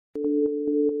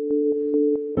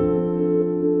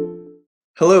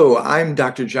Hello, I'm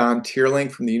Dr. John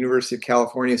Teerlink from the University of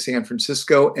California, San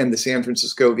Francisco and the San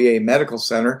Francisco VA Medical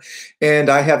Center, and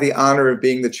I have the honor of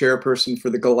being the chairperson for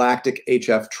the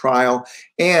GALACTIC-HF trial.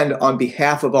 And on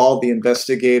behalf of all the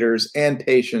investigators and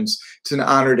patients, it's an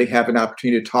honor to have an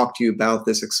opportunity to talk to you about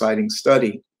this exciting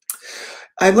study.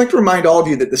 I'd like to remind all of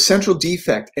you that the central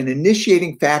defect and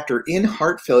initiating factor in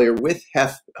heart failure with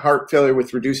heart failure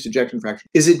with reduced ejection fraction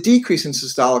is a decrease in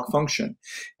systolic function.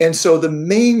 And so the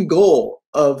main goal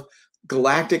of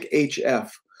GALACTIC-HF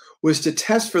was to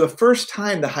test for the first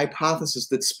time the hypothesis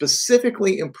that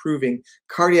specifically improving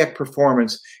cardiac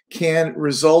performance can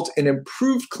result in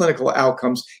improved clinical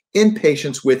outcomes in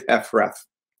patients with HFrEF.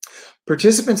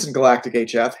 Participants in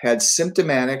GALACTIC-HF had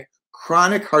symptomatic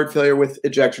chronic heart failure with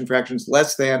ejection fractions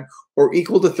less than or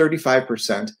equal to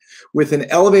 35%, with an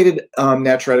elevated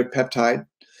natriuretic peptide,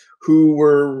 who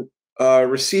were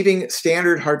receiving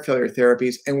standard heart failure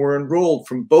therapies and were enrolled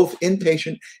from both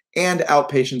inpatient and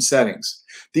outpatient settings.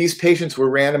 These patients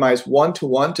were randomized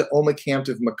 1-to-1 to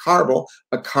Omecamtiv Mecarbil,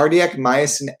 a cardiac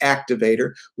myosin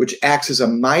activator, which acts as a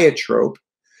myotrope,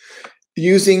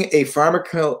 using a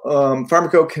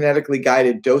pharmacokinetically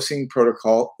guided dosing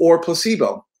protocol, or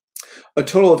placebo. A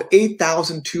total of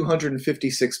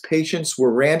 8,256 patients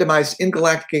were randomized in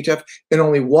GALACTIC-HF, and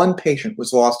only one patient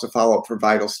was lost to follow-up for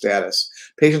vital status.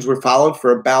 Patients were followed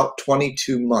for about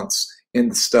 22 months in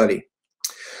the study.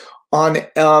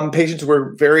 Patients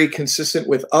were very consistent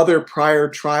with other prior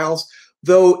trials,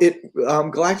 though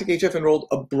GALACTIC-HF enrolled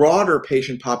a broader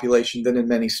patient population than in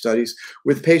many studies,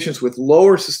 with patients with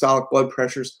lower systolic blood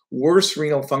pressures, worse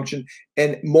renal function,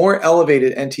 and more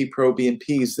elevated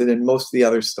NT-proBNPs than in most of the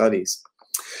other studies.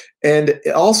 And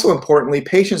also importantly,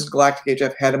 patients in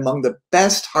GALACTIC-HF had among the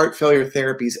best heart failure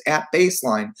therapies at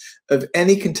baseline of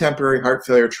any contemporary heart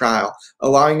failure trial,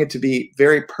 allowing it to be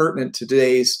very pertinent to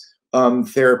today's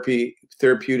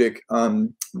therapeutic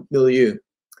milieu.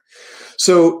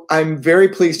 So I'm very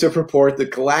pleased to report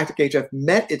that GALACTIC-HF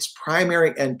met its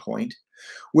primary endpoint,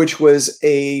 which was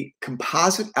a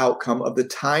composite outcome of the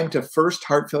time to first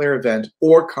heart failure event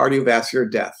or cardiovascular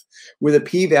death, with a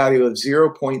p-value of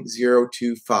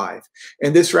 0.025.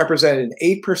 And this represented an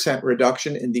 8%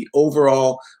 reduction in the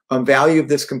overall value of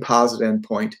this composite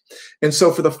endpoint. And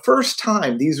so for the first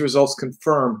time, these results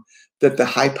confirm that the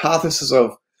hypothesis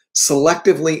of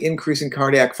selectively increasing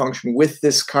cardiac function with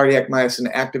this cardiac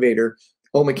myosin activator,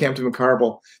 Omecamtiv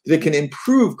Mecarbil, that it can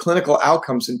improve clinical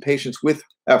outcomes in patients with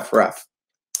HFrEF.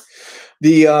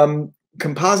 The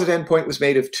composite endpoint was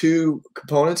made of two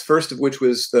components, first of which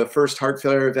was the first heart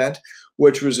failure event,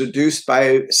 which was reduced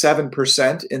by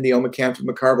 7% in the Omecamtiv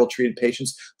Mecarbil treated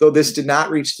patients, though this did not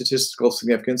reach statistical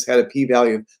significance, had a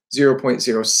p-value of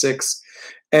 0.06.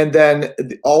 And then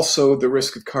also the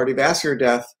risk of cardiovascular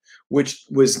death, which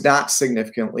was not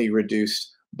significantly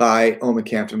reduced by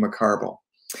Omecamtiv Mecarbil.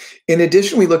 In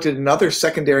addition, we looked at another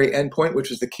secondary endpoint, which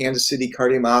was the Kansas City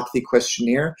Cardiomyopathy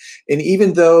Questionnaire. And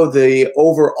even though the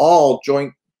overall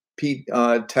joint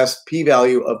test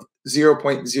p-value of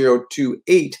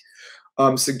 0.028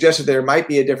 suggested there might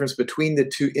be a difference between the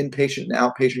two inpatient and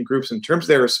outpatient groups in terms of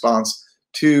their response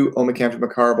to Omecamtiv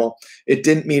Mecarbil, it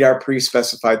didn't meet our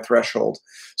pre-specified threshold.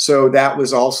 So that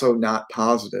was also not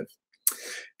positive.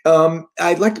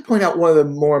 I'd like to point out one of the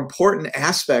more important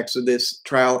aspects of this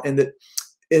trial, in that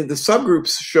the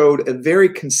subgroups showed a very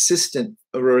consistent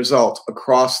result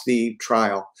across the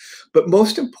trial. But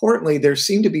most importantly, there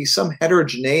seemed to be some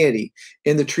heterogeneity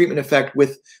in the treatment effect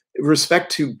with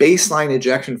respect to baseline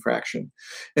ejection fraction.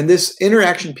 And this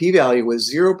interaction p-value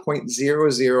was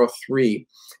 0.003.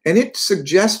 And it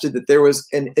suggested that there was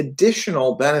an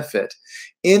additional benefit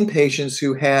in patients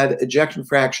who had ejection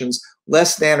fractions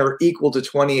less than or equal to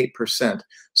 28%,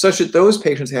 such that those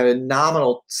patients had a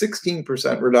nominal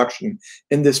 16% reduction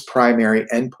in this primary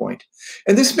endpoint.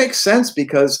 And this makes sense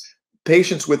because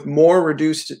patients with more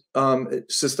reduced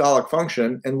systolic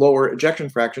function and lower ejection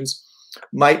fractions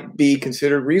might be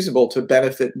considered reasonable to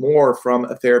benefit more from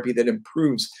a therapy that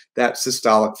improves that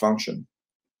systolic function.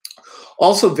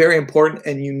 Also very important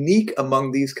and unique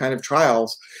among these kind of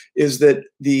trials is that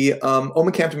the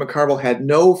Omecamtiv Mecarbil had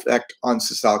no effect on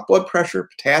systolic blood pressure,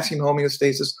 potassium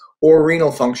homeostasis, or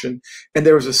renal function, and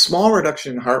there was a small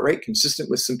reduction in heart rate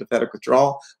consistent with sympathetic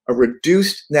withdrawal, a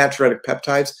reduced natriuretic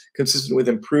peptides consistent with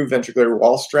improved ventricular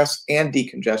wall stress and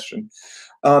decongestion,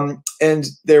 and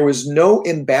there was no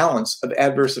imbalance of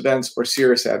adverse events or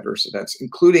serious adverse events,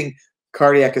 including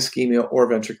cardiac ischemia or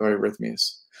ventricular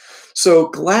arrhythmias. So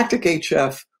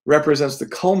GALACTIC-HF represents the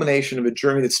culmination of a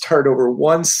journey that started over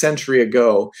 1 century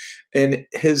ago and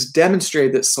has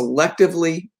demonstrated that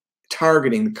selectively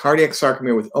targeting the cardiac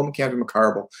sarcomere with omecamtiv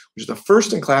mecarbil, which is the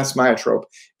first-in-class myotrope,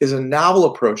 is a novel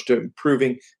approach to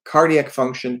improving cardiac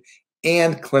function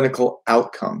and clinical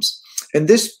outcomes. And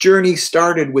this journey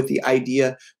started with the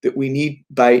idea that we need,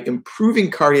 by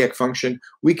improving cardiac function,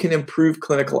 we can improve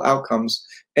clinical outcomes.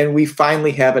 And we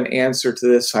finally have an answer to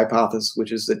this hypothesis,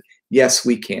 which is that, yes,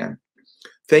 we can.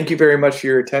 Thank you very much for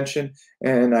your attention,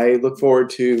 and I look forward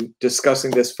to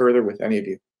discussing this further with any of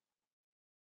you.